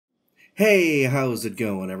Hey, how's it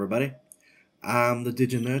going, everybody? I'm the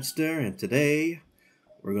Diginerdster, and today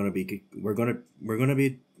we're gonna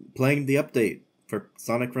be playing the update for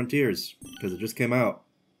Sonic Frontiers because it just came out.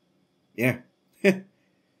 Yeah.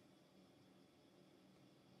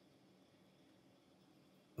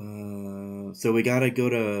 So we gotta go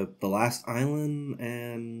to the last island,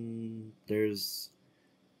 and there's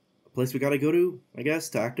a place we gotta go to, I guess,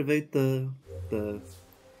 to activate the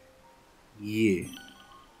yeah.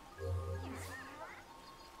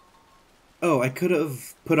 Oh, I could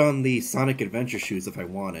have put on the Sonic Adventure shoes if I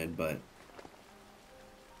wanted, but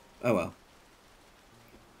oh well.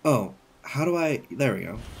 Oh, how do I? There we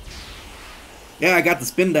go. Yeah, I got the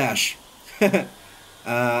spin dash.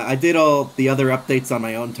 I did all the other updates on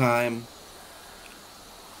my own time.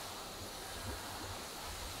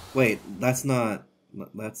 Wait, that's not.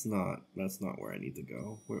 That's not. That's not where I need to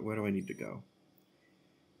go. Where do I need to go?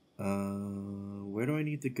 Where do I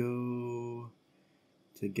need to go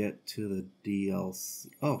to get to the DLC?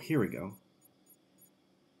 Oh, here we go.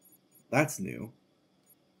 That's new.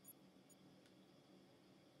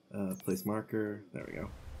 Place marker. There we go.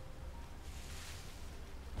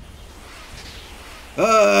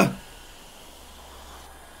 Oh,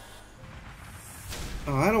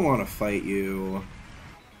 I don't want to fight you.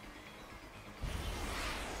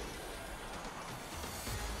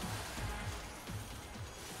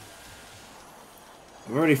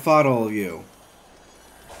 I've already fought all of you.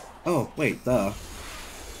 Oh, wait, duh.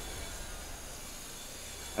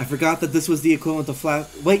 I forgot that this was the equivalent of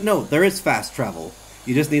fast... Wait, no, there is fast travel.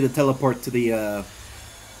 You just need to teleport to the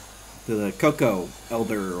Coco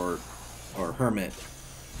Elder or Hermit.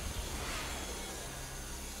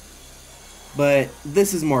 But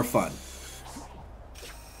this is more fun.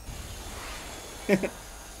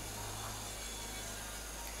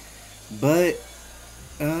 But,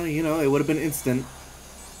 you know, it would have been instant.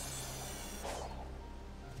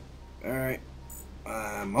 Alright.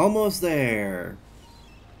 I'm almost there.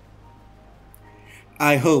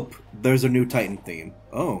 I hope there's a new Titan theme.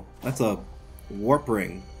 Oh, that's a warp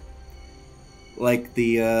ring. Like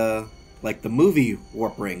the movie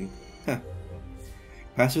Warp Ring.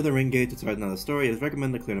 Pass through the ring gate to start another story. It is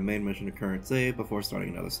recommended to clear the main mission to current save before starting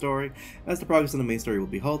another story. As the progress in the main story will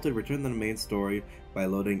be halted, return to the main story by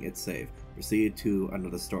loading its save. Proceed to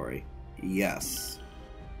another story. Yes.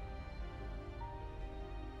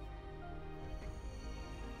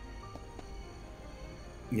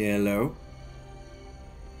 Hello?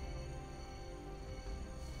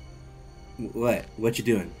 What? What you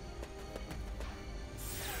doing?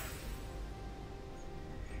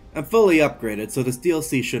 I'm fully upgraded, so this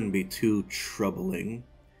DLC shouldn't be too troubling.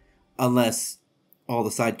 Unless all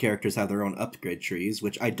the side characters have their own upgrade trees,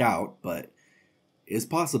 which I doubt, but is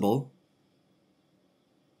possible.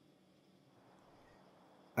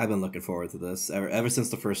 I've been looking forward to this ever since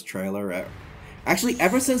the first trailer. Actually,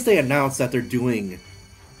 ever since they announced that they're doing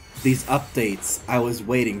these updates, I was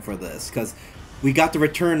waiting for this, because we got the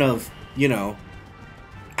return of, you know,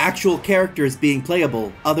 actual characters being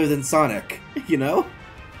playable other than Sonic, you know?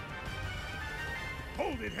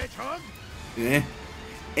 Hold it, Hedgehog! Eh.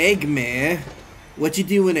 Eggman, what you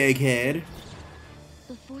doing, Egghead?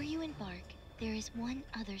 Before you embark, there is one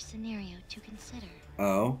other scenario to consider.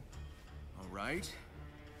 Oh? Alright,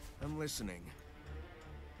 I'm listening.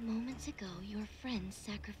 Moments ago, your friends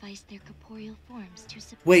sacrificed their corporeal forms to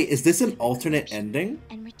suppress Wait, is this an super alternate corruption ending?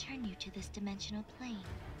 and return you to this dimensional plane.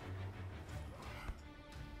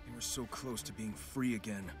 They were so close to being free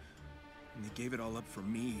again, and they gave it all up for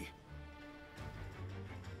me.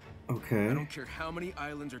 Okay. I don't care how many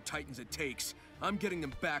islands or titans it takes, I'm getting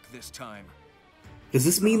them back this time. Does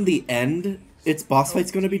this mean the end? Its boss fight's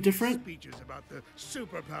gonna be different? Speeches about the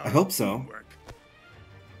superpower I hope so. teamwork.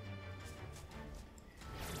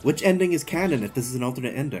 Which ending is canon if this is an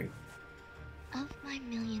alternate ending? Of my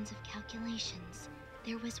millions of calculations,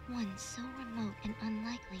 there was one so remote and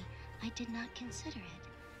unlikely I did not consider it.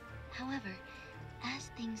 However, as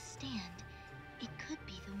things stand, it could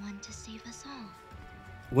be the one to save us all.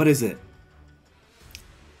 What is it?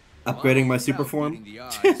 Upgrading my Well, super without form? beating the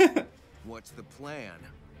odds, what's the plan?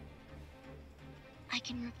 I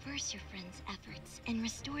can reverse your friends' efforts and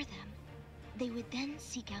restore them. They would then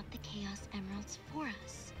seek out the Chaos Emeralds for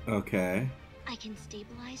us. Okay. I can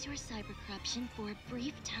stabilize your cyber corruption for a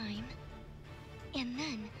brief time, and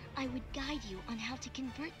then I would guide you on how to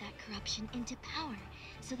convert that corruption into power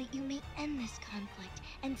so that you may end this conflict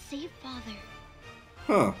and save Father.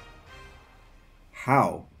 Huh.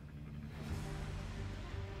 How?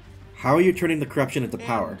 How are you turning the corruption into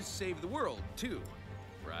power? And save the world, too,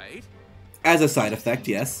 right? As a side effect,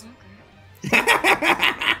 yes.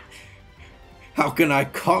 How can I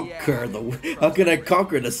conquer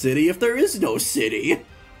the city if there is no city?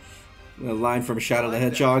 A line from Shadow the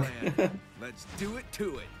Hedgehog. Let's do it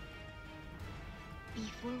to it. Be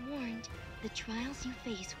forewarned, the trials you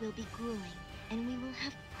face will be grueling, and we will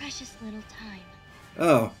have precious little time.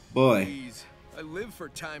 Oh, boy. Please, I live for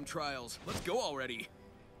time trials. Let's go already.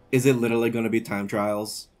 Is it literally going to be time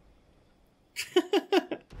trials?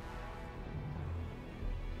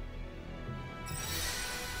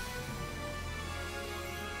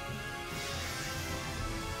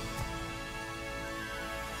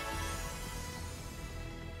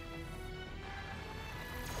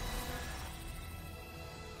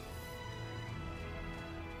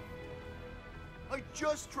 I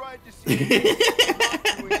just tried to see you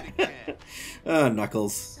doing it again. Oh,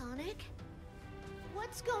 Knuckles. Sonic?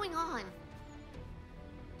 What's going on?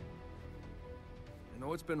 I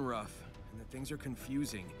know it's been rough, and that things are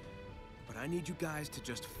confusing, but I need you guys to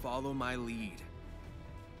just follow my lead.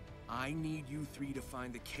 I need you three to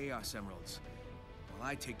find the Chaos Emeralds, while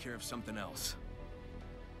I take care of something else.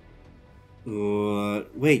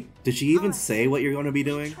 Wait, did she even say what you're going to be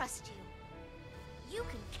doing? Trust you. You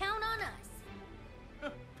can count on us.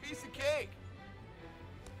 Piece of cake.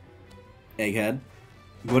 Egghead,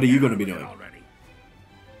 what are you going to be doing?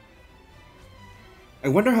 I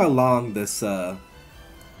wonder how long this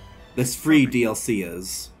this free DLC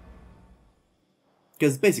is.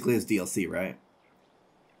 Because basically it's DLC, right?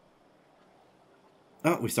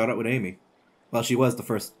 Oh, we start out with Amy. Well, she was the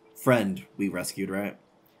first friend we rescued, right?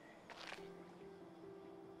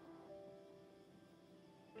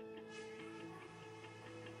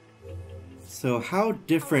 So how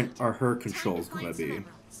different are her controls going to be?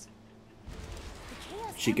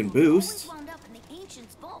 She can boost.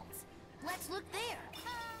 Let's look there.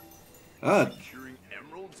 Securing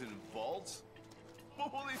emeralds in vaults?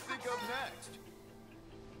 What will they think of next?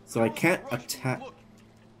 So I can't attack.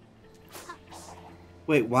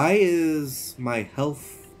 Wait, why is my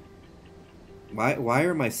health... Why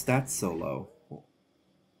are my stats so low?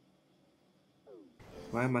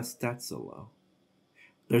 Why are my stats so low?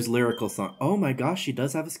 There's lyrical song. Oh my gosh, she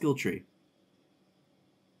does have a skill tree.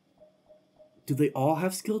 Do they all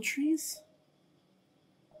have skill trees?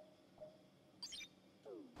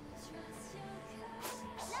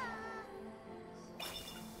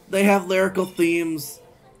 They have lyrical themes.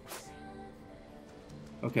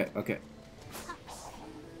 Okay, okay.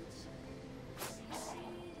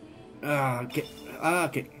 Okay.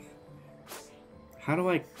 Okay. How do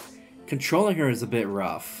I... Controlling her is a bit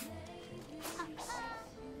rough.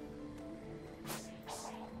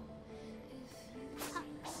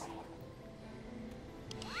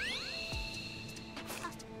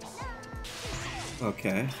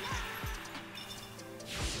 Okay.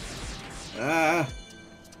 Ah.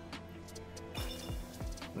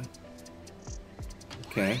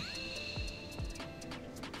 Okay.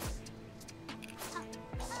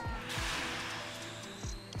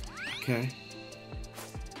 Okay.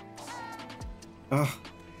 Oh,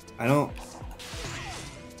 I don't...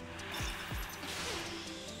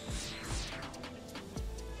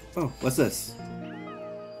 Oh, what's this?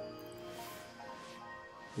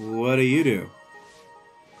 What do you do?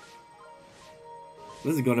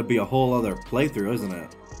 This is going to be a whole other playthrough, isn't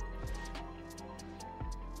it?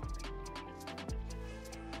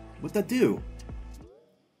 What'd that do?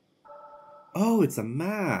 Oh, it's a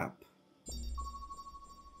map.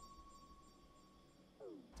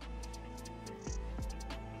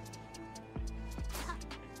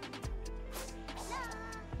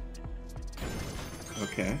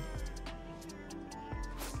 Okay.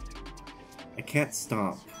 I can't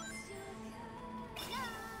stomp.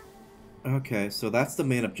 Okay, so that's the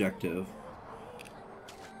main objective.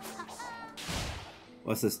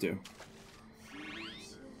 What's this do?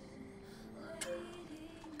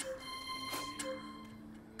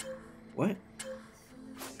 What?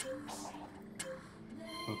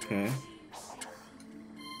 Okay.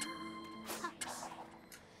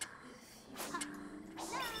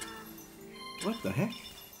 What the heck?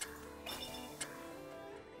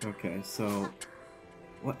 Okay, so...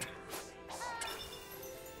 What?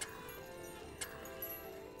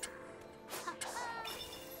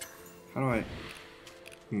 How do I...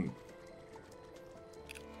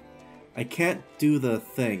 I can't do the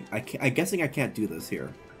thing. I'm guessing I can't do this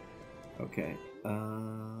here. Okay.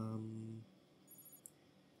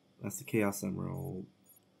 That's the Chaos Emerald.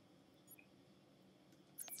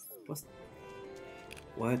 What's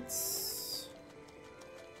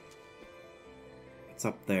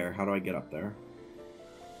up there? How do I get up there?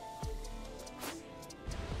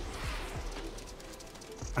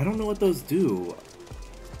 I don't know what those do,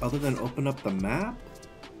 other than open up the map?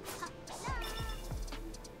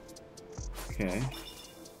 Okay.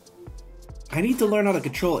 I need to learn how to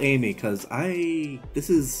control Amy, because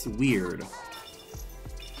this is weird.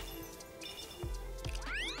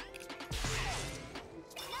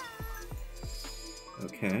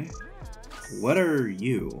 Okay. What are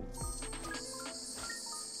you?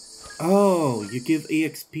 Oh, you give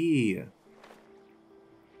EXP.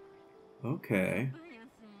 Okay.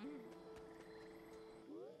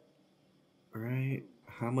 Alright.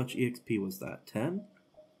 How much EXP was that? 10?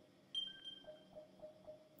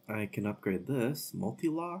 I can upgrade this.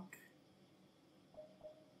 Multi-lock?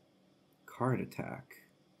 Card attack.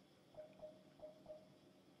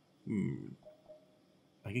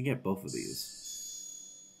 I can get both of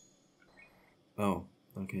these. Oh,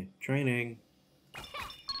 okay. Training.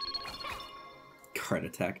 Card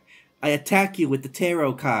attack. I attack you with the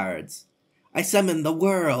tarot cards. I summon the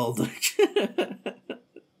world.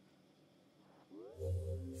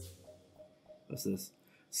 What's this?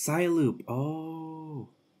 Psyloop. Oh.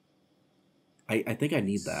 I think I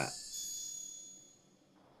need that.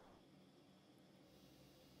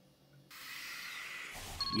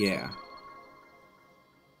 Yeah.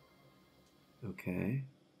 Okay.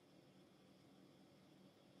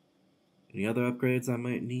 Any other upgrades I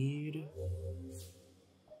might need?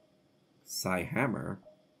 Psy Hammer.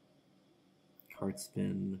 Card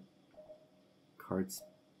spin. Cards.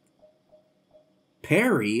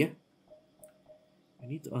 Parry? I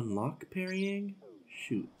need to unlock parrying?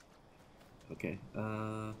 Shoot. Okay,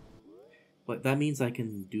 but that means I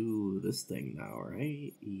can do this thing now,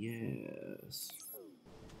 right? Yes.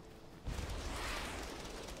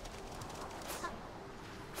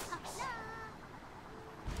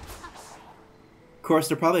 Of course,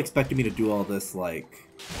 they're probably expecting me to do all this, like...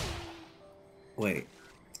 Wait.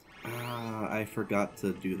 I forgot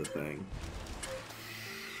to do the thing.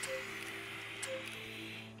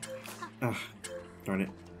 Ah, darn it.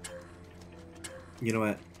 You know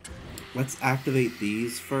what? Let's activate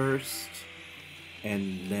these first,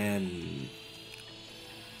 and then...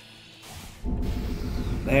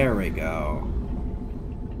 There we go.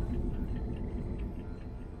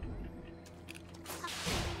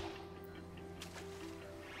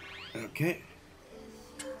 Okay.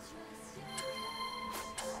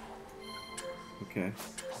 Okay.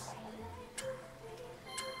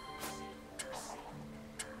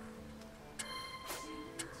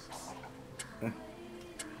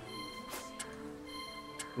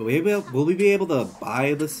 Will we be able to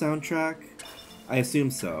buy the soundtrack? I assume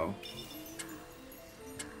so.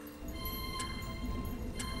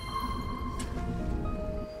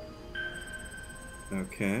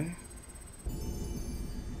 Okay.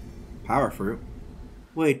 Power fruit.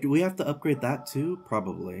 Wait, do we have to upgrade that too?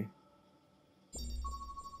 Probably.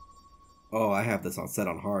 Oh, I have this on set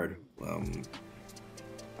on hard.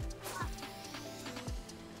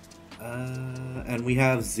 And we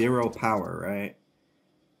have 0 power, right?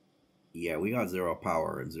 Yeah, we got 0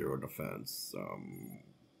 power and 0 defense.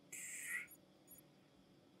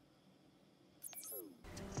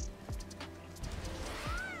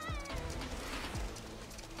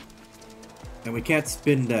 And we can't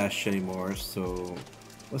spin dash anymore, so...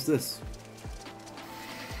 What's this?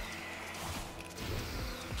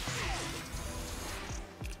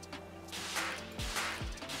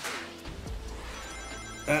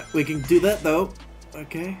 We can do that though.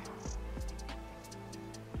 Okay.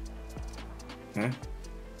 Okay.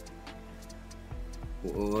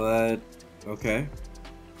 What? Okay.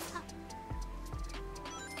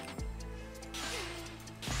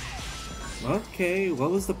 Okay,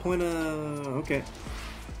 what was the point of... Okay.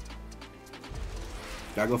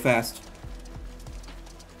 Gotta go fast.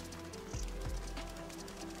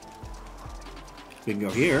 We can go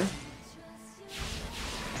here.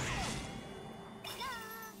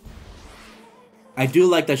 I do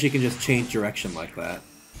like that she can just change direction like that.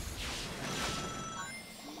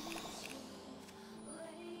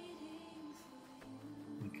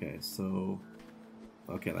 Okay, so...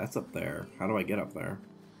 Okay, that's up there. How do I get up there?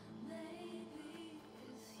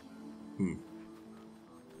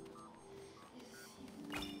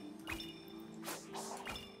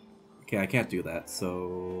 Okay, I can't do that,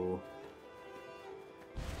 so...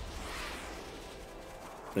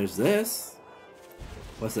 There's this.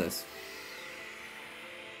 What's this?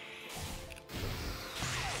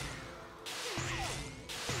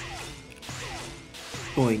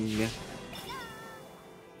 Boing.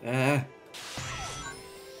 Okay.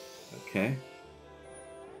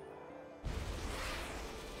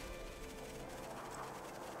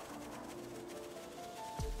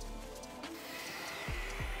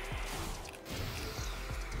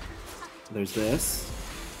 There's this.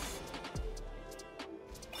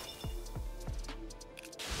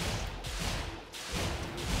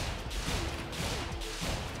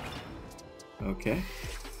 Okay.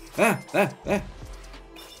 Ah! Ah! Ah!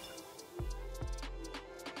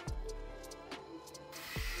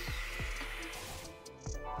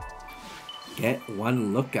 Get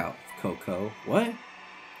one lookout, Coco. What?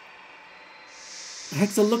 The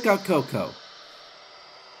heck's a lookout, Coco?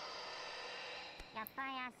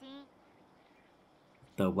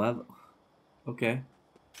 The what? Okay.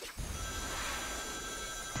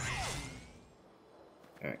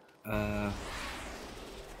 Alright.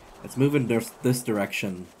 Let's move in this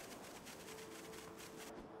direction.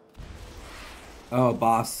 Oh,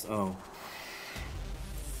 boss. Oh.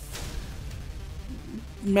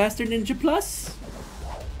 Master Ninja Plus?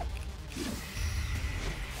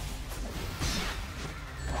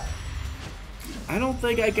 I don't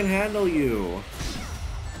think I can handle you.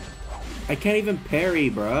 I can't even parry,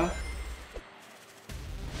 bruh.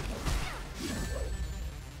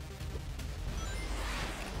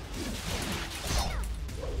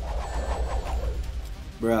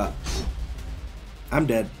 Bruh. I'm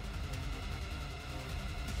dead.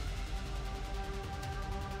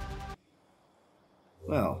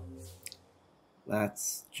 Well,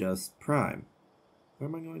 that's just Prime. Where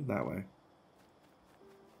am I going? That way.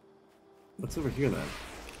 What's over here then?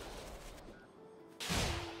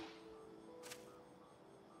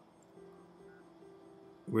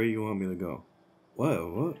 Where you want me to go?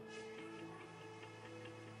 Whoa, what?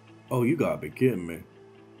 Oh, you gotta be kidding me.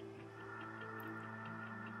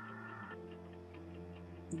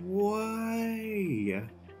 Why?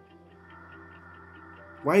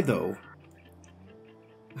 Why though?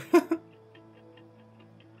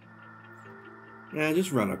 Yeah,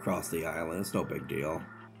 just run across the island. It's no big deal.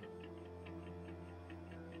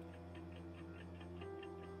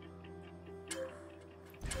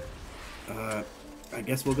 I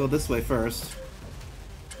guess we'll go this way first.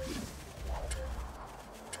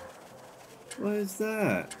 What is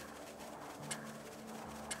that?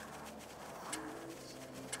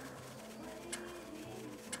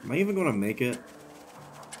 Am I even gonna make it?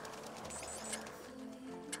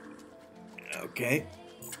 Okay.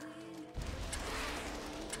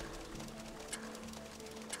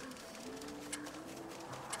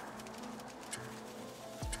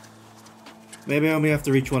 Maybe I only have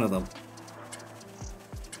to reach one of them.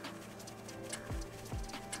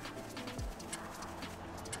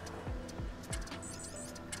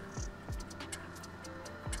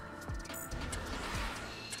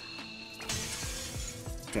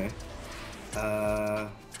 Okay.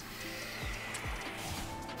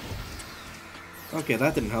 Okay,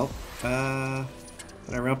 that didn't help. Can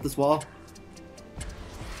I run up this wall?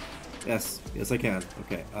 Yes. Yes, I can.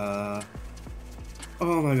 Okay.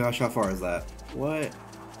 Oh my gosh, how far is that? What?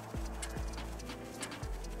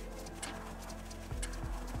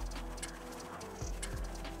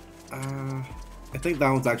 I think that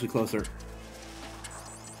one's actually closer.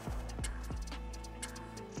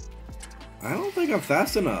 I don't think I'm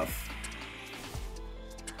fast enough.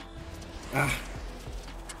 Ah.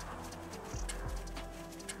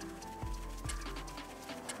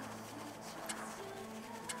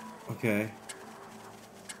 Okay.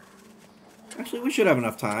 Actually, we should have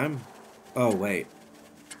enough time. Oh, wait.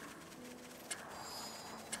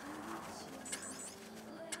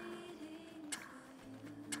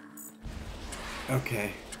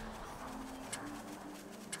 Okay.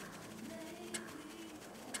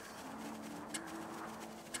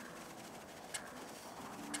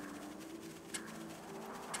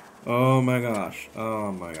 Oh my gosh.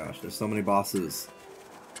 Oh my gosh. There's so many bosses.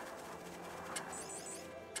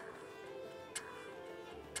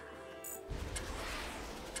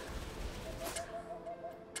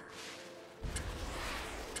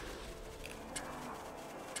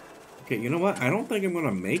 Okay, you know what? I don't think I'm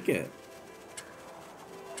gonna make it.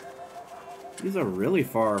 These are really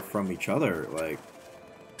far from each other, like...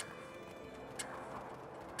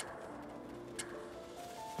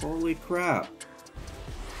 Holy crap.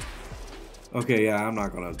 Okay, yeah, I'm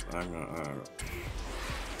gonna...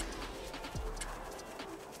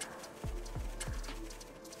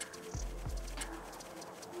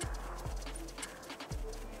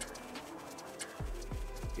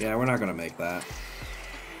 Yeah, we're not gonna make that.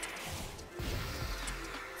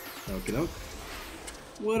 Okie doke.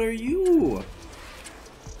 What are you?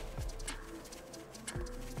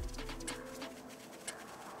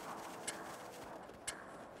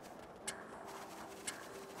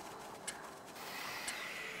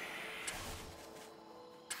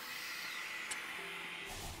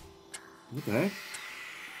 What the heck?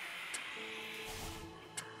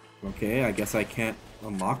 Okay, I guess I can't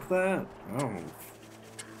unlock that? Oh.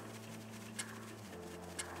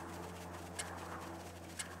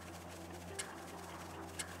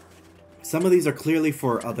 Some of these are clearly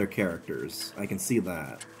for other characters. I can see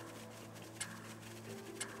that.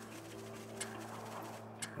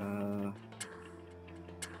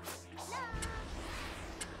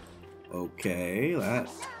 Okay, that...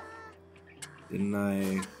 Didn't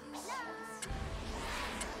I...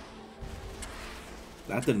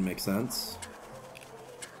 That didn't make sense.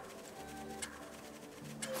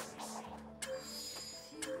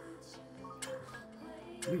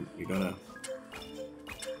 Ooh, you gonna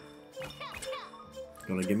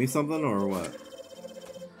give me something or what?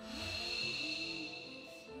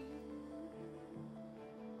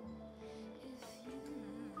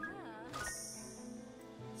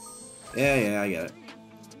 Yeah, I get it.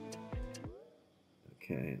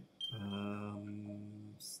 Okay.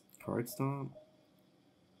 Card stomp.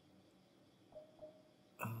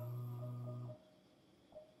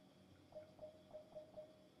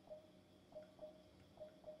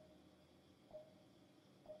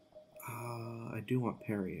 I do want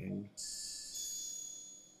parrying.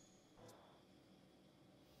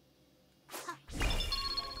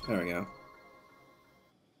 There we go.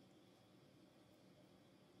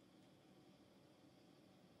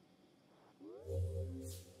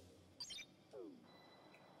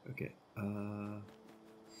 Okay.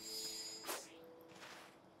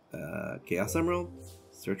 Chaos Emerald?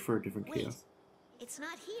 Search for a different chaos. It's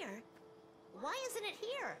not here. Why isn't it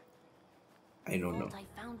here? I don't know. The vault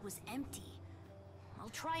I found was empty. I'll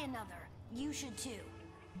try another. You should too.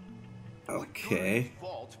 Okay.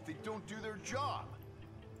 Vault if they don't do their job.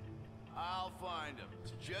 I'll find them.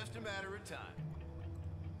 It's just a matter of time.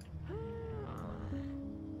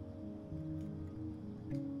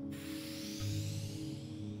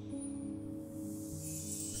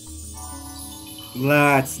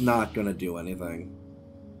 That's not gonna do anything.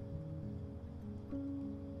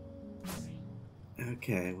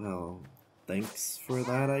 Okay, well, thanks for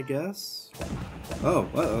that, I guess. Oh,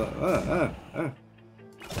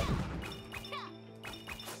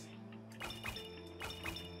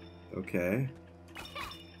 okay.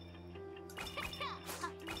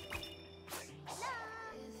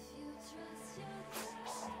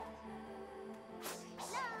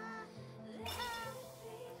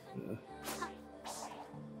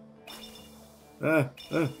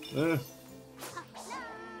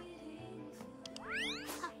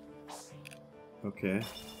 Okay.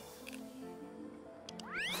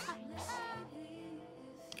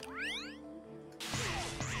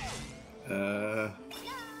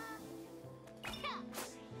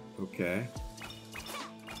 Okay.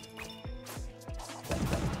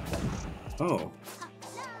 Oh.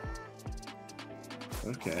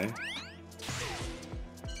 Okay.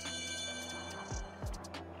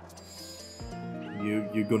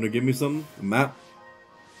 You gonna give me some map?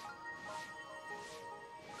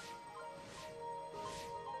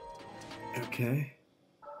 Okay.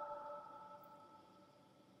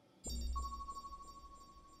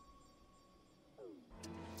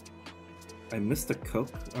 I missed a Coke?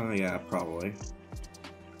 Oh yeah, probably.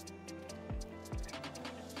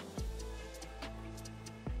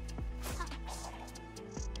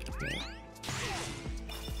 Okay.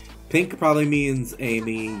 Pink probably means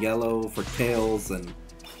Amy, yellow for Tails, and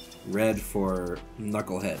red for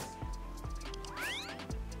Knucklehead.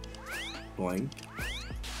 Boing.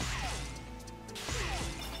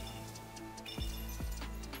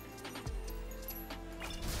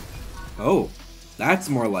 Oh, that's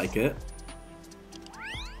more like it.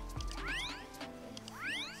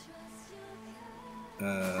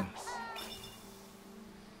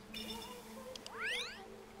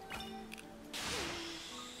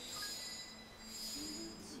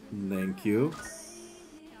 Thank you.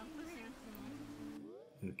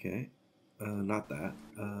 Okay. Not that.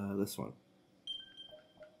 This one.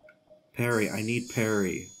 Parry. I need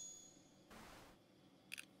parry.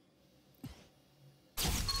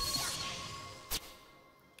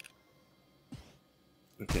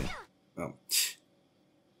 Okay. Oh.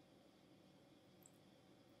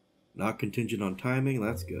 Not contingent on timing.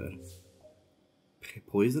 That's good.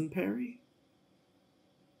 Poison parry?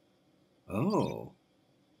 Oh.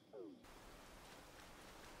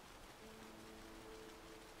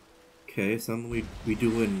 Okay, some we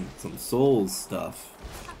doing some Souls stuff.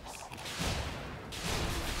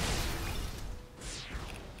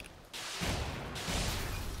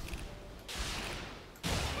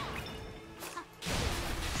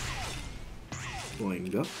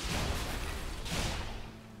 Boingo.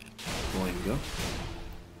 Boingo.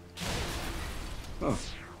 Oh.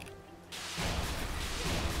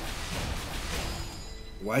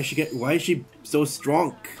 Why is she so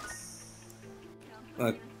strong?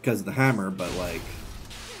 Because of the hammer, but like...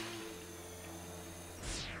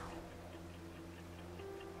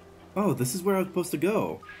 Oh, this is where I was supposed to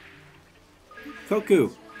go. Koku!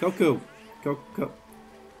 Koku! Koku!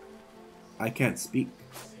 I can't speak.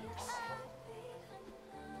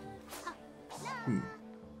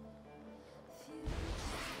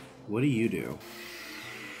 What do you do?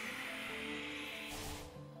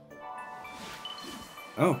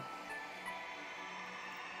 Oh.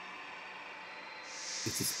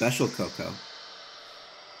 It's a special Coco.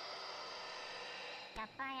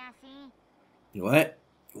 What?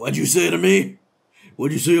 What'd you say to me?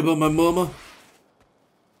 What'd you say about my mama?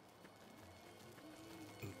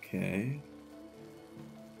 Okay.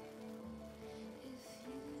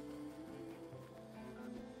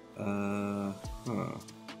 Huh.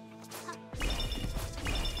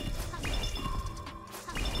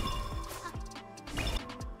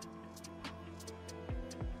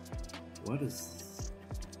 What is...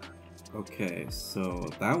 Okay, so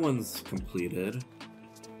that one's completed.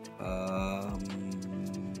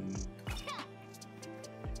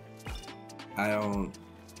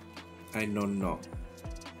 I don't know.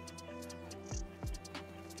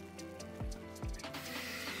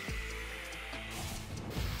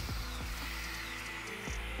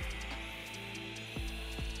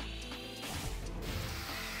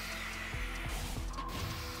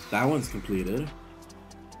 That one's completed.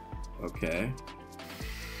 Okay.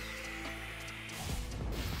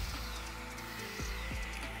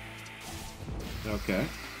 Okay.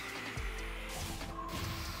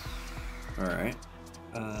 Alright.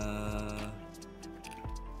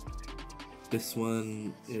 This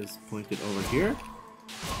one is pointed over here.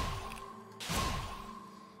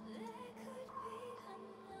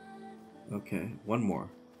 Okay, one more.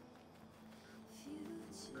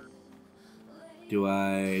 Do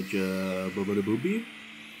I just boobity boobie?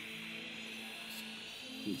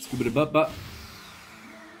 Scoobity butt butt.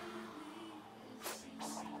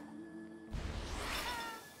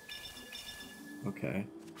 Okay.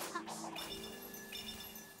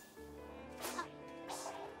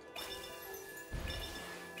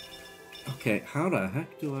 Okay, how the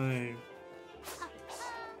heck do I...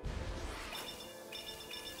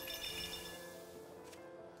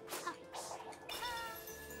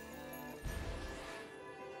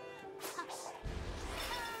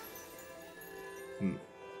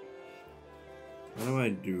 How do I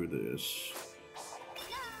do this?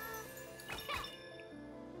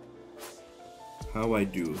 How I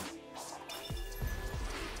do?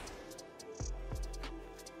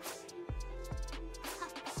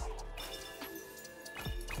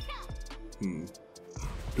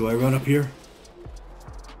 Do I run up here?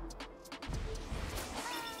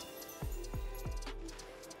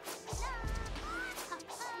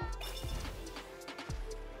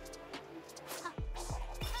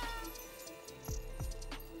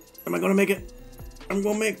 Am I gonna make it? I'm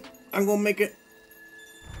gonna make it.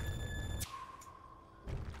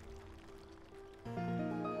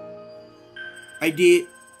 I did.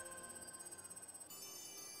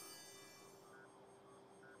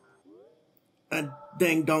 I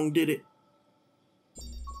dang dong did it.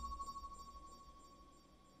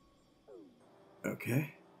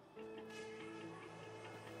 Okay.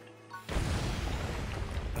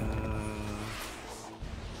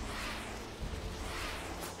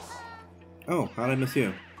 Oh, how'd I miss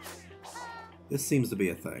you? This seems to be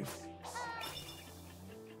a thing.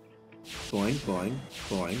 Boing, boing,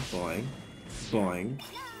 boing, boing, boing.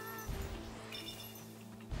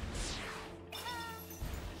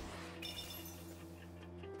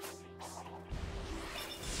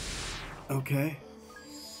 Okay.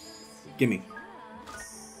 Gimme.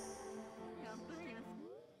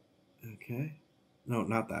 Okay. No,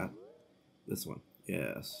 not that. This one.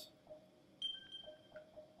 Yes.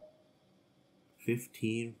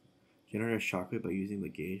 15. Generate a shockwave by using the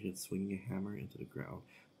gauge and swinging a hammer into the ground.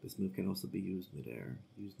 This move can also be used midair.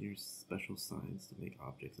 Use near special signs to make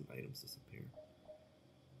objects and items disappear.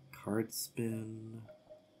 Card spin.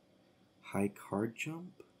 High card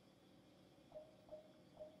jump.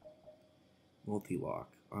 Multi-lock.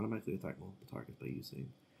 Automatically attack multiple targets by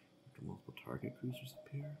using after multiple target cruisers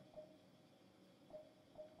appear.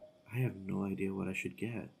 I have no idea what I should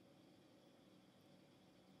get.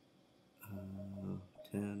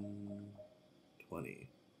 10, 20.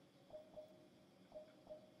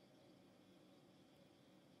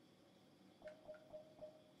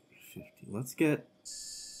 Let's get...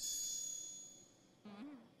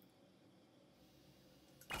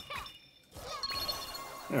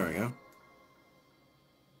 There we go.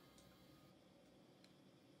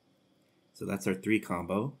 So that's our 3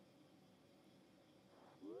 combo.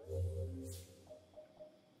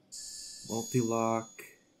 Multi-lock.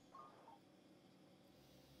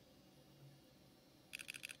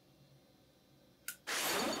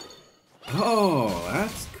 Oh,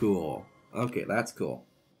 that's cool. Okay, that's cool.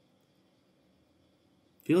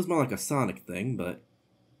 Feels more like a Sonic thing, but...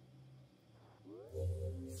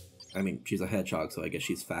 I mean, she's a hedgehog, so I guess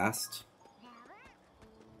she's fast.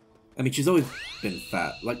 I mean, she's always been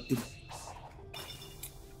fat. Like,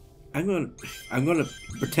 I'm gonna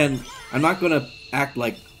pretend... I'm not gonna act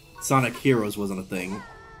like Sonic Heroes wasn't a thing,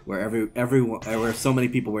 where where so many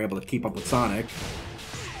people were able to keep up with Sonic.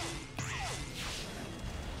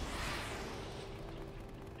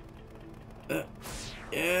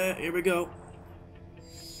 Yeah, here we go.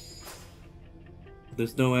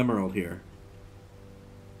 There's no emerald here.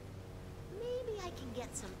 Maybe I can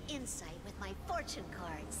get some insight with my fortune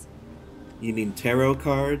cards. You need tarot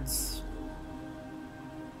cards?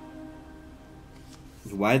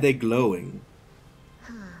 Why are they glowing?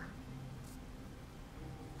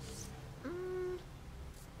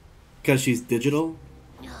 Because she's digital?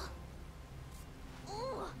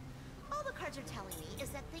 Ooh, all the cards are telling me is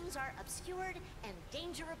that things are obscured and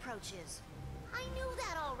danger approaches. I knew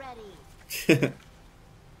that already.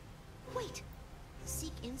 Wait,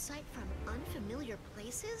 seek insight from unfamiliar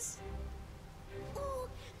places? Ooh,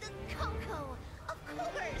 the Coco! Of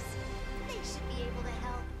course! They should be able to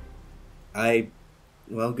help.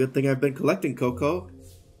 Well, good thing I've been collecting Coco.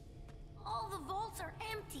 All the vaults are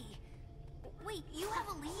empty. Wait, you have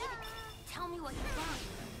a lead? Tell me what you found.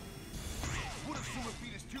 What if someone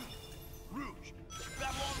beat us to Rouge?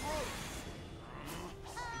 Babylon Road?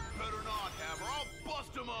 Better not have her. I'll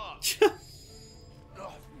bust him up.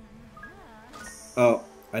 Oh,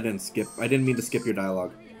 I didn't mean to skip your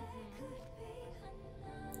dialogue.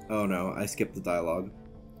 Oh no, I skipped the dialogue.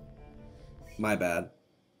 My bad.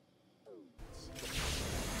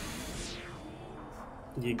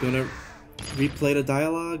 You gonna replay the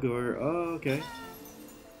dialogue, or... Oh, okay.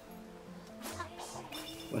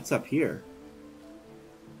 What's up here?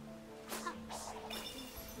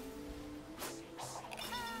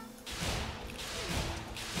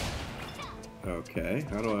 Okay,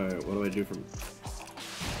 what do I do from...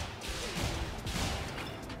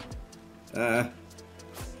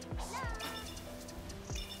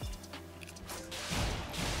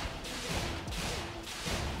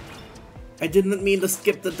 I didn't mean to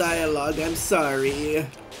skip the dialogue, I'm sorry.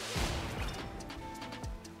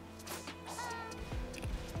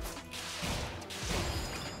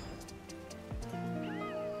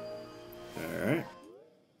 Alright.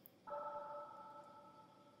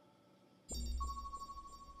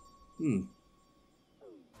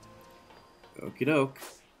 Okie doke.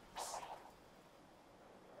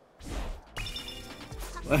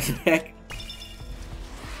 What the heck?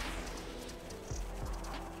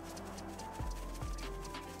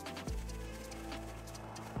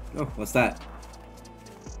 Oh, what's that?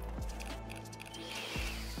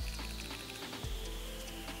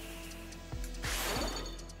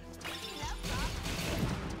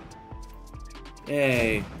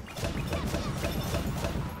 Yay.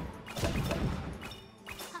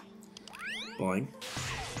 Boing.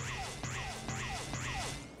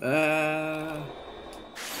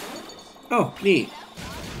 Oh, neat.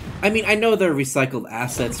 I mean, I know they're recycled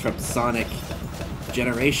assets from Sonic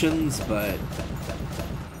Generations, but...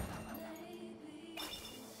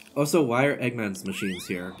 Also, why are Eggman's machines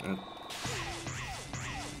here?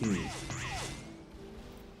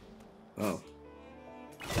 Oh.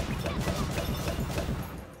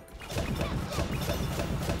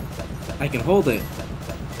 I can hold it.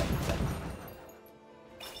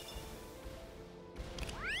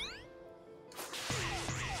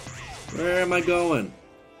 Where am I going?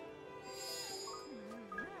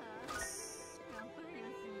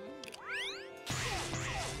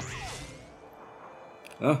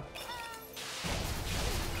 Oh.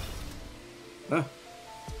 Oh.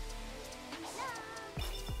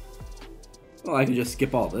 Well, I can just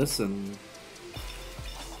skip all this and...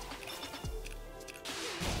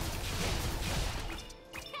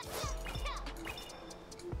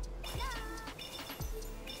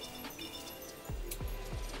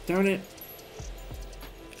 Darn it.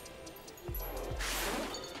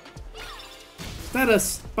 Is that a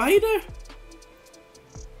spider?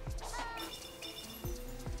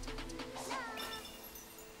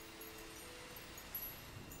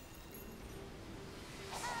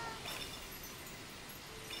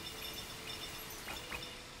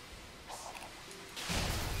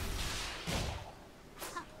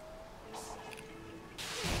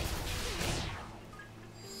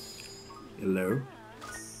 Hello?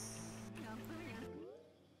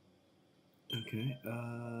 Okay,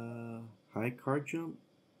 high card jump?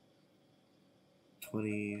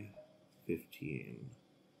 2015.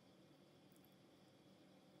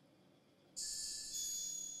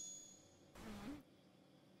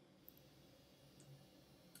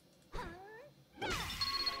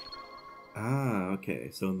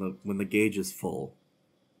 Okay, so when the gauge is full.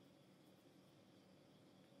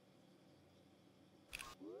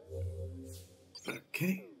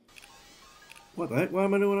 Okay. What the heck? Why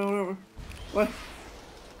am I doing that? What?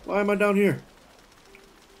 Why am I down here?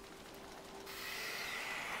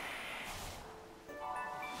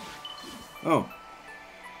 Oh.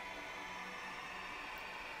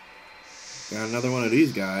 Got another one of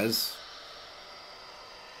these guys.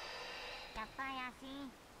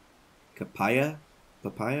 Papaya?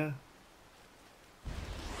 Papaya?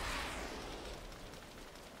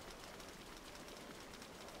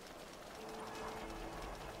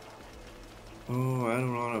 Oh, I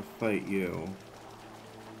don't want to fight you.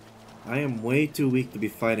 I am way too weak to be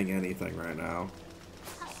fighting anything right now.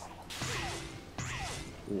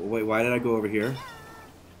 Wait, why did I go over here?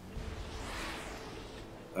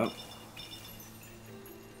 Oh.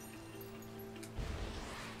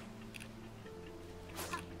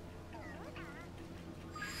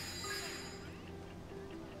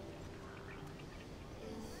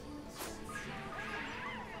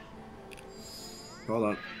 Hold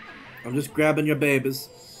on. I'm just grabbing your babies.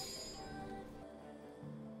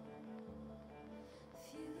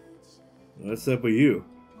 What's up with you?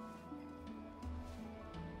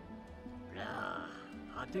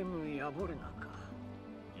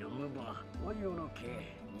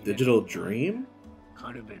 Digital dream?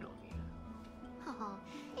 Oh,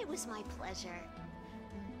 it was my pleasure.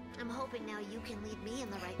 I'm hoping now you can lead me in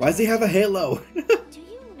the right Why does he have a halo? Do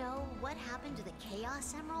you know what happened to the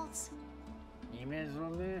Chaos Emeralds?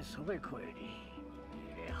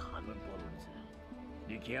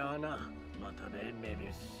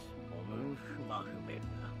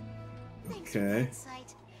 Thanks for the Okay.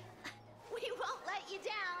 insight. We won't let you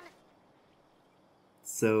down.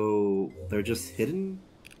 So they're just hidden?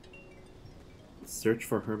 Search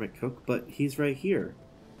for Hermit Cook, but he's right here.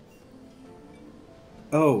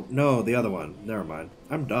 Oh, no, the other one. Never mind.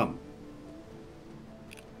 I'm dumb.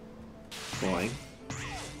 Boing.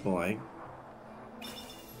 Boing.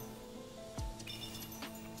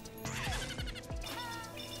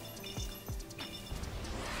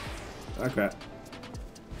 Oh crap.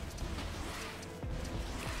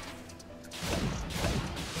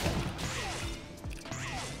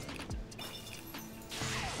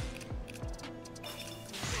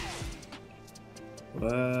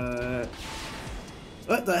 What?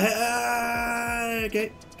 What the heck?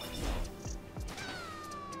 Okay.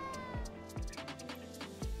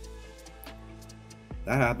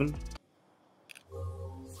 That happened.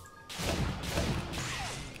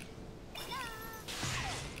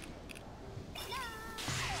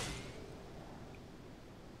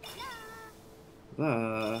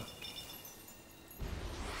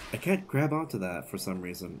 I can't grab onto that for some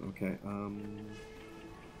reason. Okay,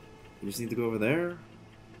 you just need to go over there?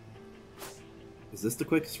 Is this the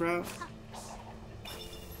quickest route?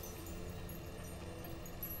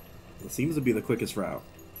 It seems to be the quickest route.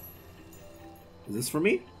 Is this for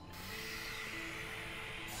me?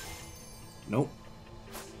 Nope.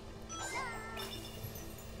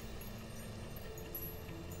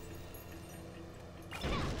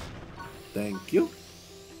 Thank you.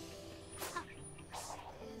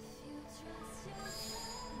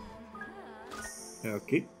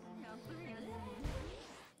 Okay.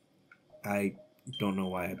 I don't know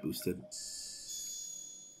why I boosted.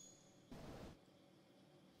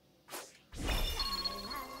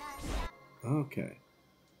 Okay.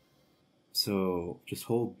 So, just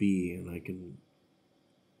hold B and I can...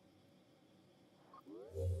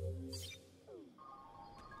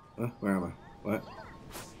 where am I? What?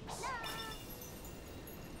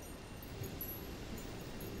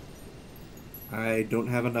 I don't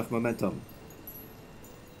have enough momentum.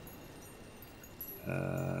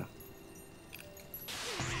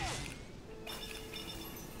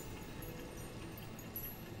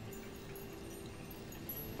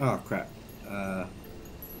 Oh, crap.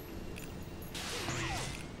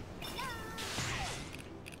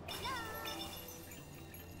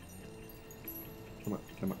 Come on,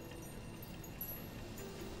 come on.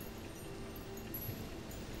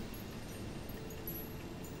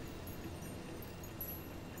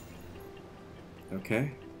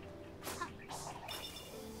 Okay.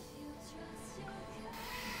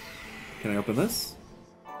 Can I open this?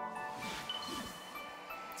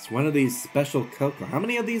 It's one of these special Coco. How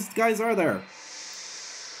many of these guys are there?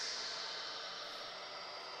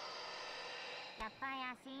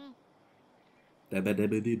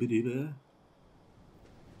 Da-ba-da-ba-dee-ba-dee-ba.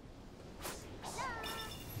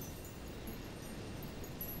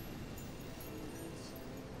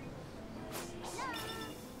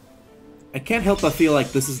 I can't help but feel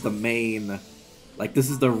like this is the main, like this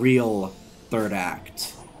is the real third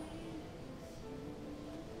act.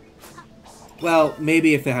 Well,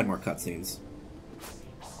 maybe if they had more cutscenes.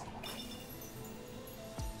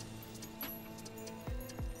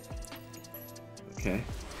 Okay.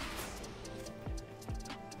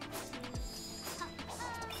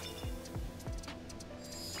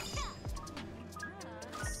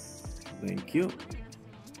 Thank you.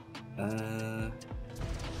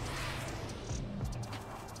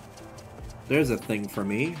 There's a thing for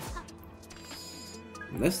me.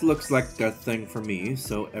 This looks like a thing for me,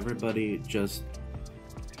 so everybody just...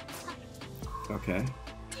 Okay.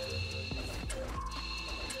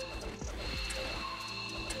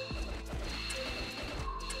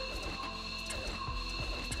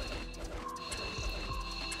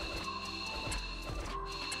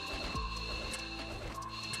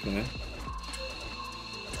 Okay.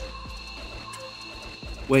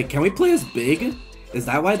 Wait, can we play as Big? Is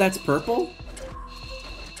that why that's purple?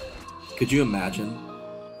 Could you imagine?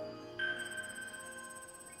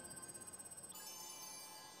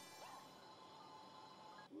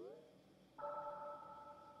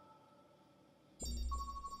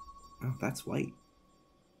 Oh, that's white.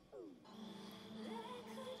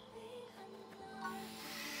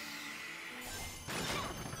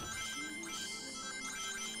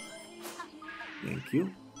 Thank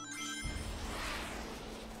you.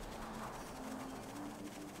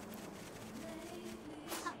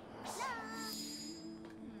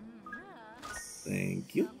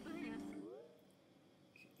 Thank you.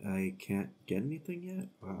 I can't get anything yet?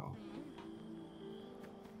 Wow.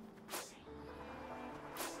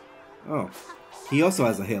 Oh. He also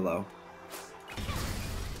has a halo.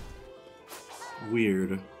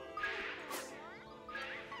 Weird.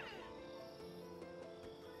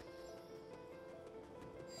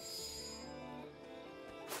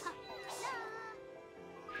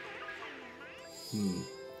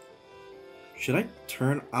 Should I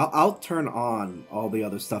turn... I'll turn on all the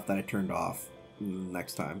other stuff that I turned off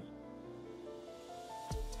next time.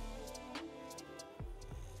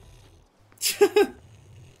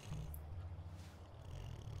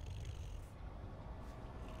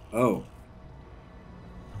 Oh.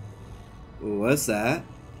 What's that?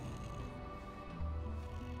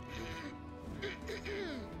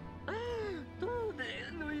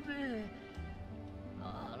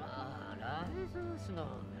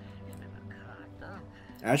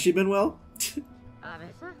 Has she been well?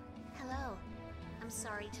 Hello. I'm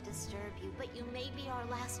sorry to disturb you, but you may be our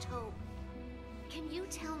last hope. Can you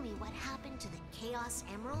tell me what happened to the Chaos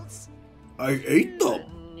Emeralds? I ate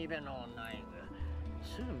them!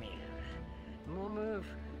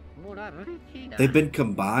 They've been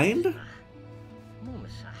combined?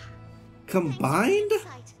 Combined?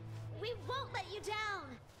 We won't let you down.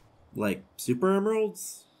 Like super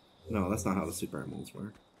emeralds? No, that's not how the super emeralds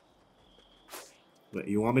work. Wait,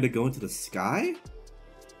 you want me to go into the sky?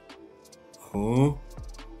 Huh?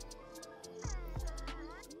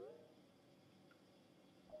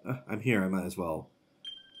 I'm here, I might as well.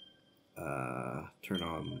 Turn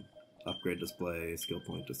on upgrade display, skill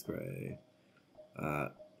point display.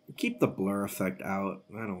 Keep the blur effect out.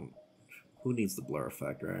 I don't... Who needs the blur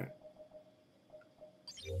effect, right?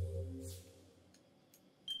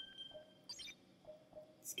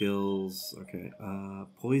 Skills, okay.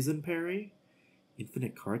 Poison parry?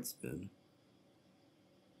 Infinite card spin.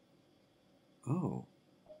 Oh.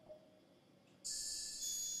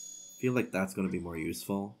 Feel like that's going to be more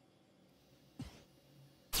useful.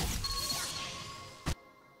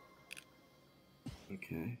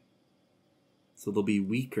 Okay. So they'll be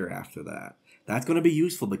weaker after that. That's going to be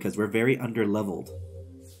useful because we're very under-leveled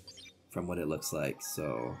from what it looks like,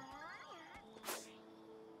 so...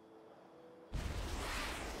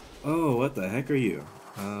 Oh, what the heck are you?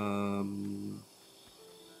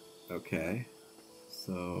 Okay.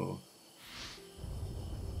 So...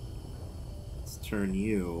 Let's turn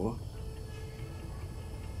you...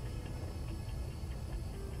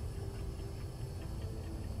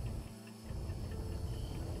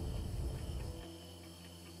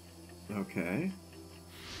 Okay.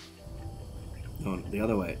 No, the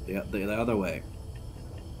other way. The other way.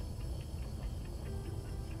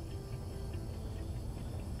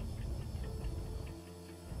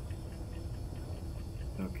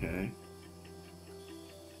 Okay.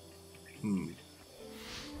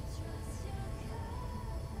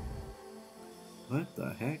 What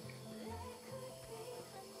the heck?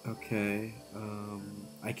 Okay,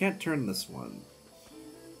 I can't turn this one.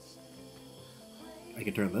 I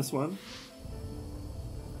can turn this one.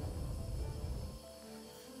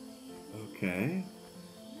 Okay.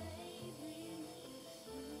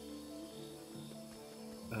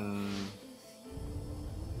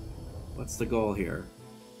 What's the goal here?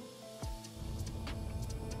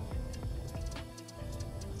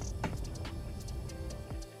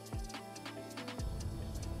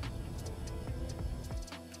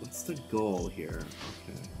 What's the goal here?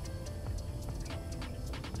 Okay.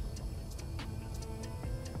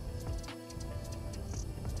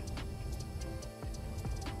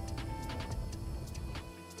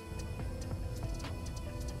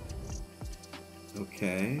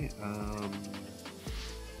 Okay,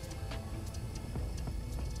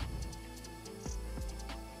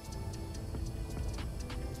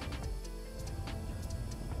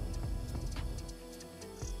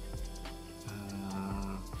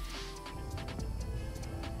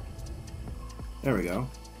 there we go.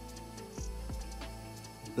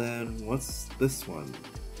 Then what's this one?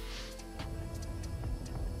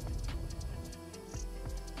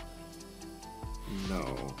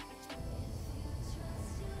 No.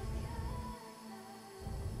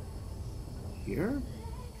 Here?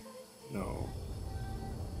 No.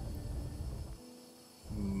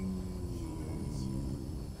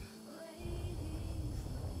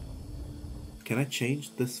 Can I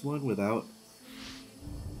change this one without...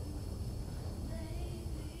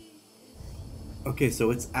 Okay,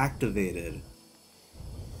 so it's activated.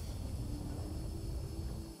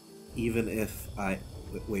 Even if I...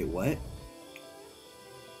 Wait, what?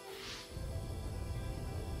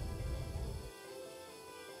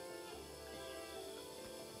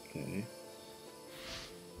 Okay.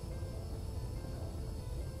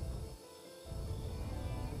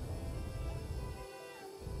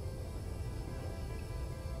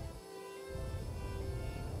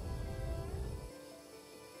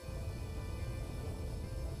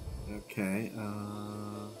 Okay,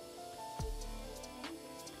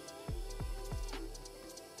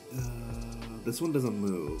 this one doesn't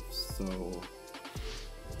move, so...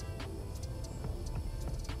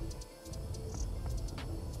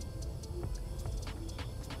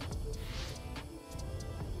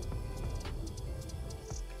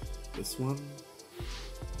 This one?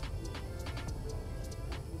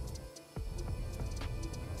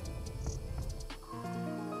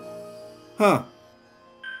 Huh.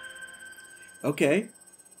 Okay.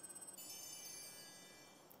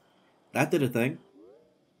 That did a thing.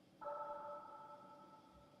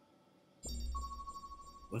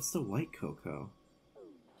 What's the white cocoa?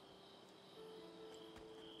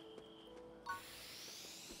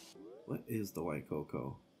 What is the white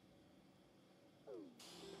cocoa?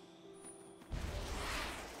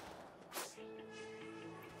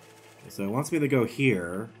 Okay, so it wants me to go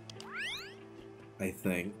here, I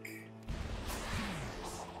think.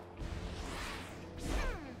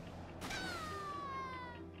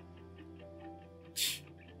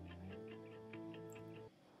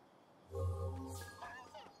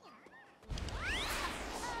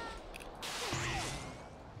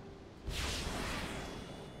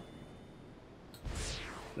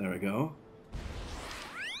 There we go.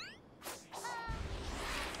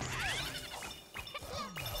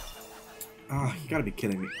 Ah, you gotta be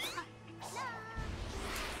kidding me.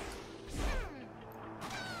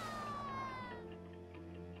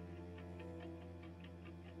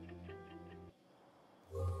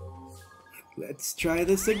 Let's try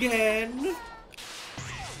this again.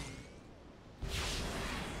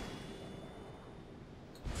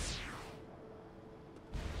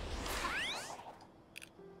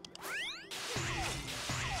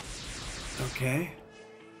 Okay.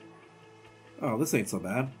 Oh, this ain't so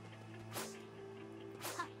bad.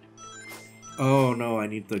 Oh no, I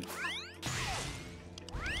need the...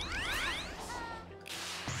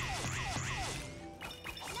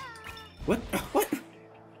 What? What?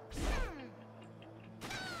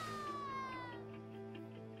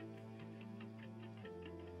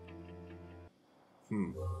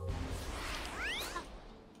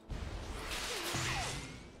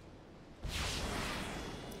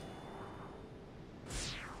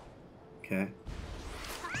 Okay.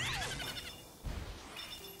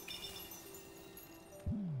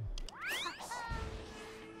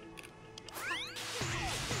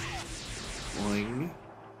 Boing.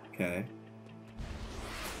 Okay.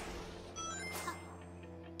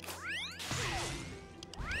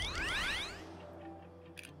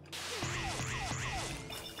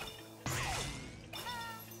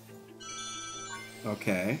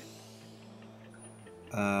 Okay.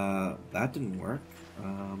 That didn't work.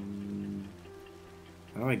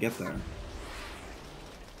 How do I get there?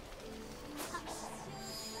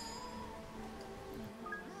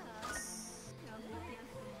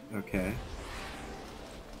 Okay.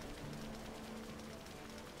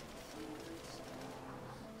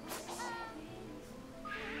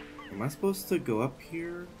 Am I supposed to go up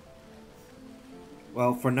here?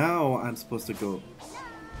 Well, for now, I'm supposed to go...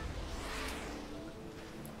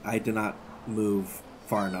 I did not move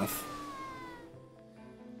far enough.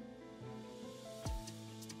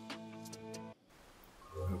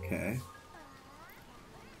 Okay.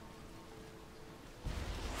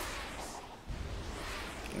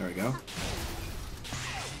 There we go.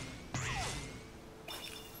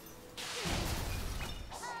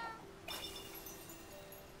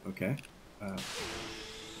 Okay.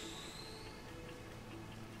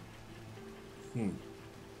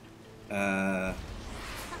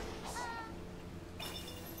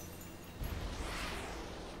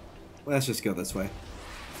 Let's just go this way.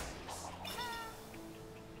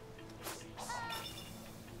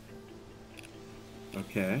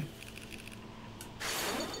 Okay.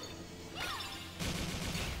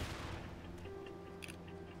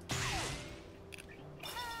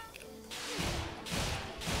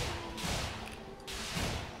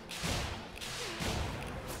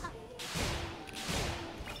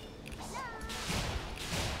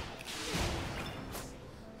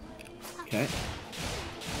 Okay.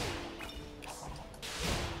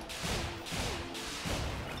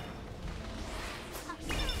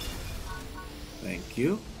 Thank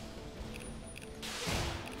you.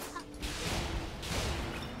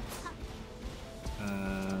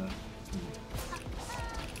 Ah.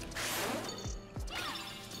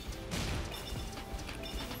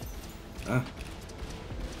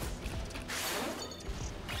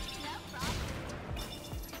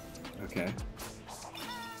 Okay.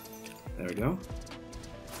 There we go.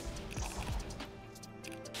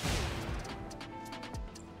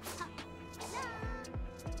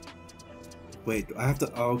 Wait, do I have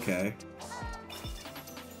to... Oh, okay.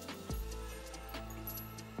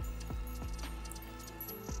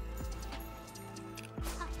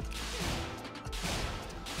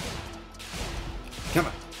 Come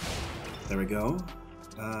on. There we go.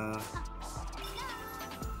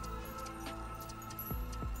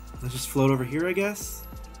 Let's just float over here, I guess?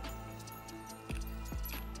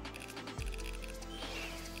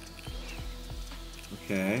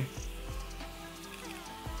 Okay.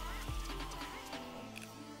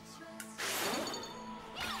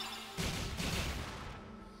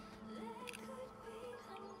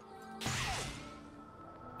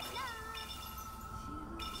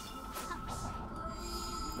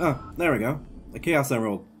 Oh, there we go. The Chaos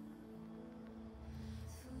Emerald.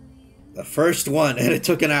 The first one, and it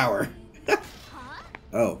took an hour.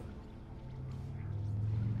 Oh.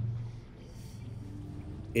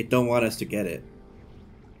 It don't want us to get it.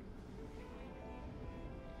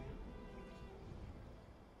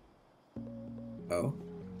 Oh.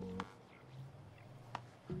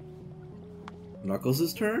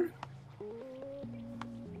 Knuckles' turn?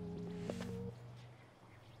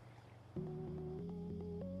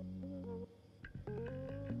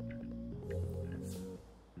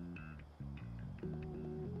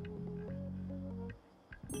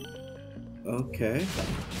 Okay.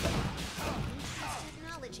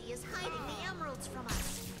 Technology is hiding the emeralds from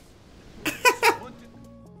us.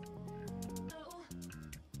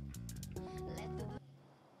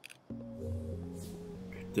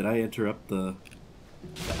 Did I interrupt the...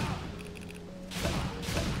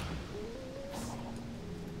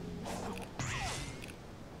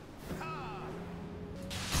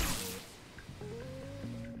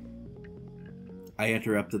 I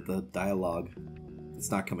interrupted the dialogue. It's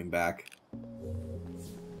not coming back.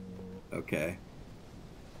 Okay.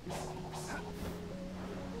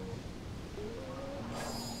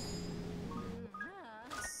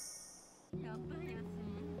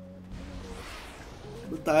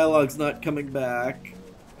 The dialogue's not coming back.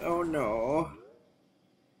 Oh no.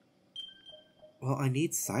 Well, I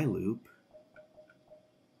need Psyloop.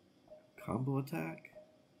 Combo attack?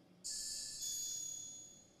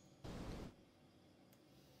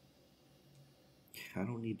 I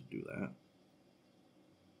don't need to do that.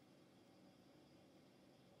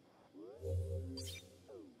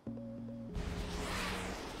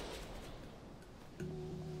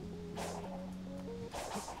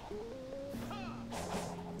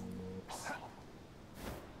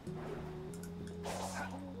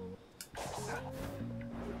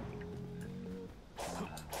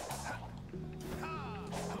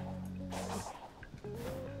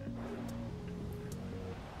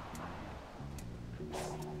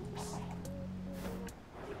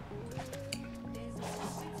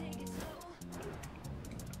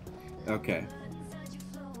 Okay.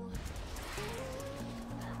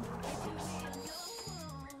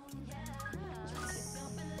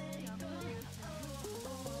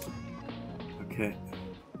 Okay.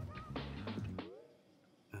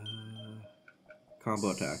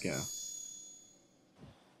 Combo attack, yeah.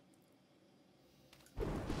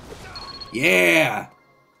 Yeah!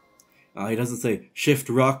 Oh, he doesn't say shift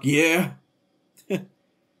rock, yeah? That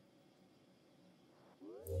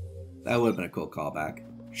would have been a cool callback.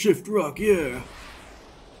 Shift rock, yeah!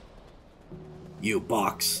 You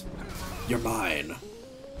box. You're mine.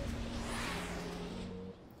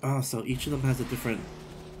 Oh, so each of them has a different...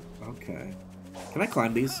 Okay. Can I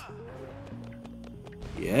climb these?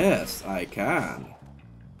 Yes, I can.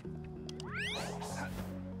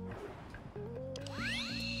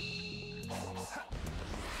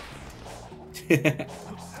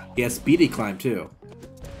 He has speedy climb too.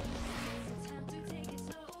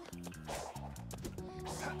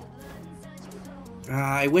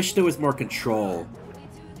 I wish there was more control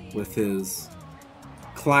with his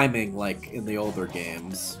climbing like in the older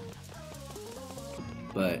games.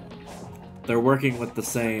 But they're working with the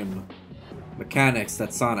same mechanics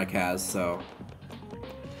that Sonic has, so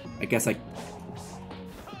I guess I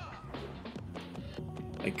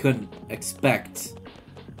couldn't expect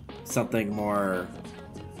something more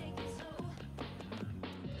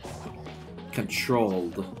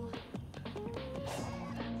controlled.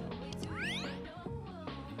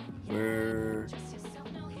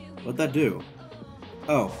 What'd that do?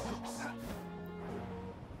 Oh.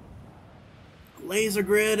 Laser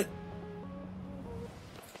grid!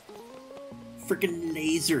 Freaking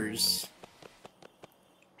lasers.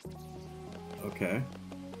 Okay.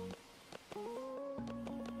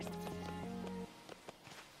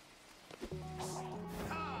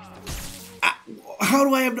 How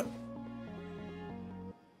do I have to...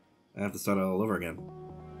 I have to start all over again.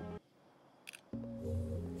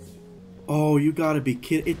 Oh, you gotta be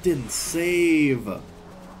kidding. It didn't save.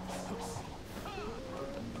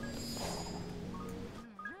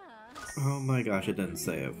 Oh my gosh, it didn't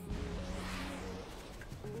save.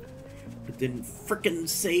 It didn't frickin'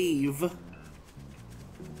 save.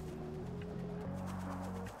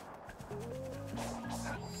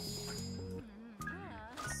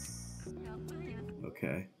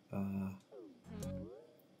 Okay.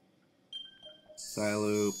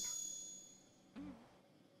 Psyloop.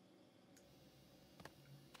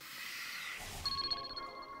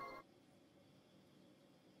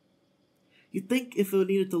 You'd think if it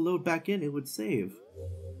needed to load back in, it would save.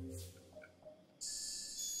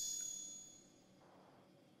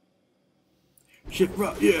 Shift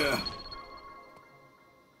rock, yeah!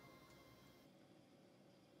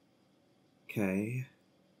 Okay.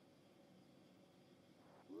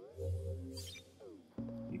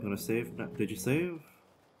 You gonna save? No, did you save?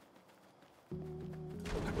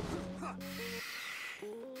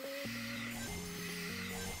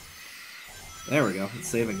 There we go, it's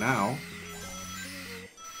saving now.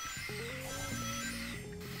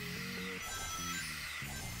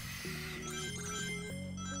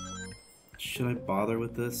 Should I bother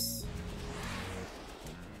with this?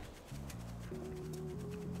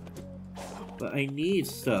 But I need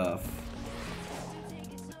stuff.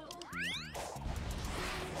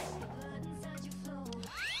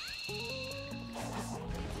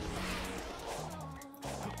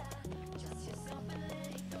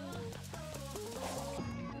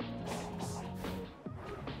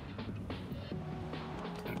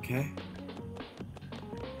 Okay.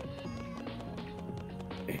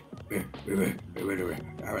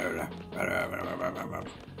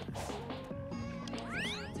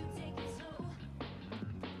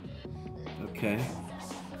 Okay.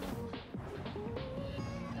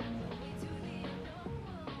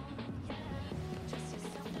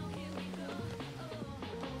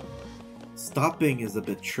 Stopping is a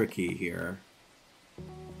bit tricky here.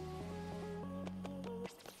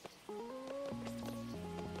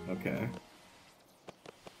 Okay.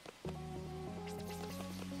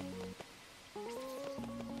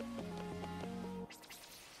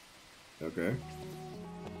 Okay.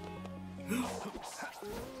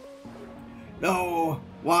 No!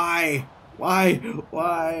 Why? Why?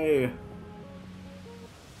 Why?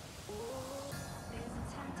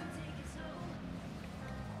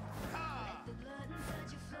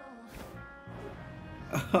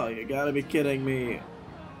 Oh, you gotta be kidding me.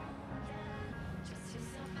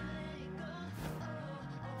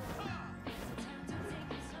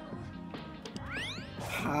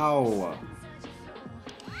 How?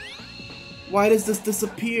 Why does this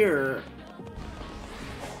disappear?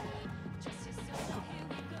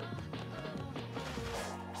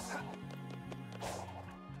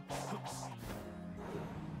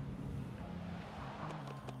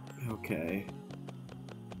 Okay.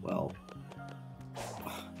 Well.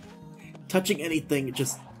 Touching anything,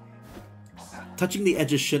 just... Touching the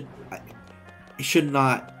edges should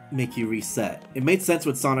not make you reset. It made sense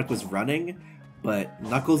when Sonic was running, but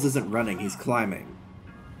Knuckles isn't running, he's climbing.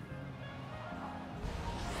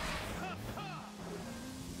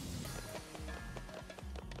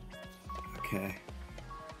 Okay.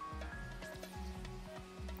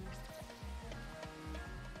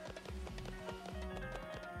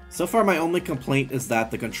 So far, my only complaint is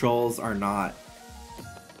that the controls are not...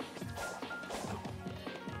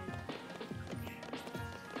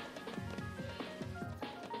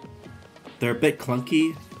 They're a bit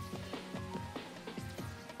clunky.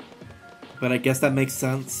 But I guess that makes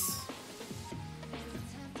sense.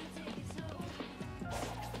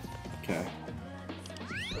 Okay.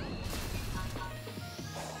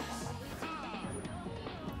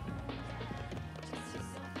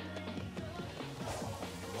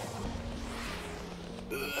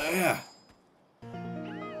 Yeah.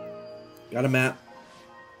 Got a map.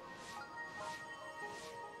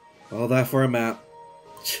 All that for a map.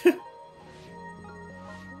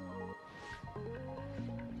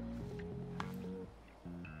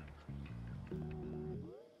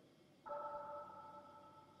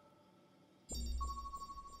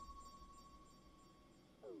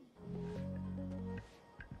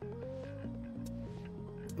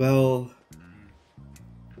 Well,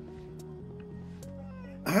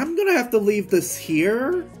 I'm gonna have to leave this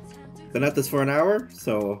here. Been at this for an hour,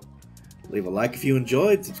 so leave a like if you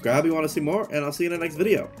enjoyed, subscribe if you want to see more, and I'll see you in the next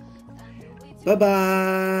video.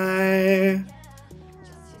 Bye-bye!